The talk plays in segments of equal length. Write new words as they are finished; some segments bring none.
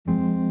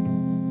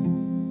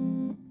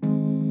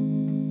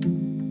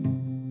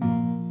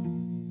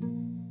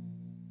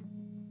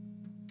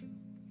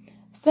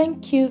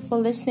Thank you for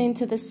listening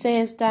to the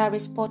Sayers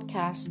Diaries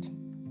podcast.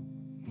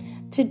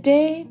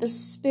 Today, the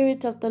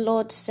Spirit of the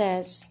Lord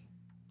says,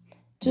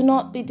 do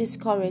not be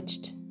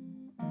discouraged.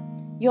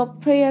 Your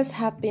prayers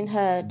have been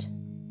heard.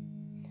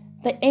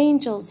 The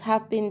angels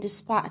have been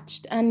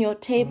dispatched and your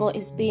table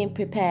is being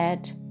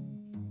prepared.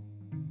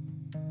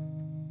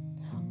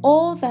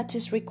 All that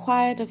is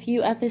required of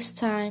you at this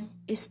time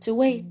is to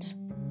wait.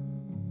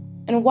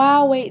 And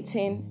while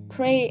waiting,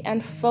 pray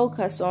and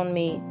focus on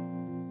me.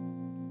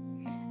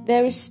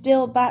 There is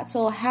still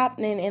battle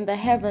happening in the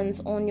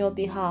heavens on your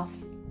behalf.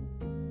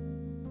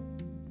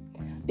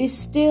 Be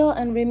still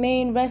and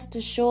remain rest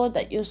assured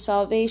that your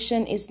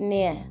salvation is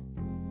near.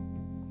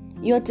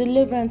 Your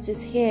deliverance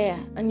is here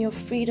and your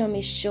freedom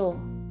is sure.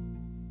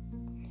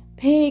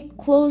 Pay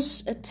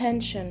close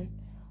attention.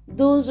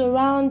 Those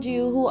around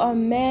you who are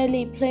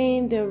merely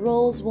playing their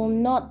roles will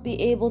not be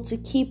able to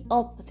keep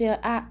up their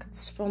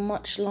acts for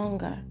much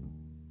longer.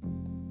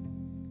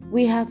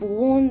 We have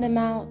worn them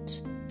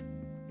out,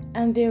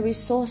 and their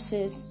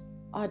resources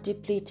are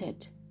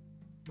depleted.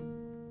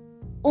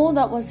 All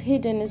that was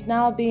hidden is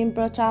now being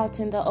brought out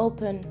in the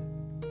open.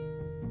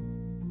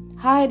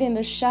 Hide in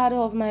the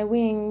shadow of my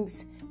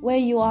wings, where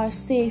you are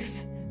safe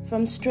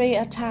from stray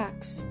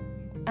attacks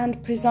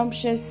and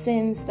presumptuous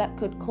sins that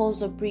could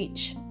cause a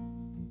breach.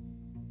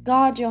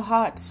 Guard your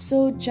heart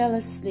so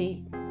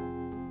jealously,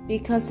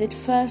 because it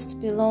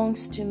first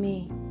belongs to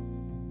me.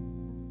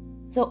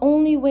 The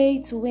only way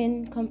to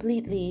win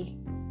completely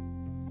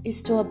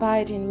is to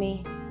abide in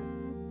me.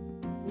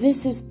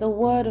 This is the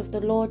word of the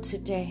Lord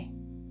today.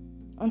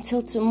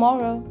 Until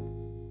tomorrow,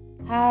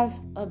 have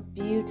a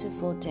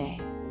beautiful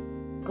day.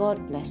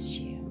 God bless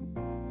you.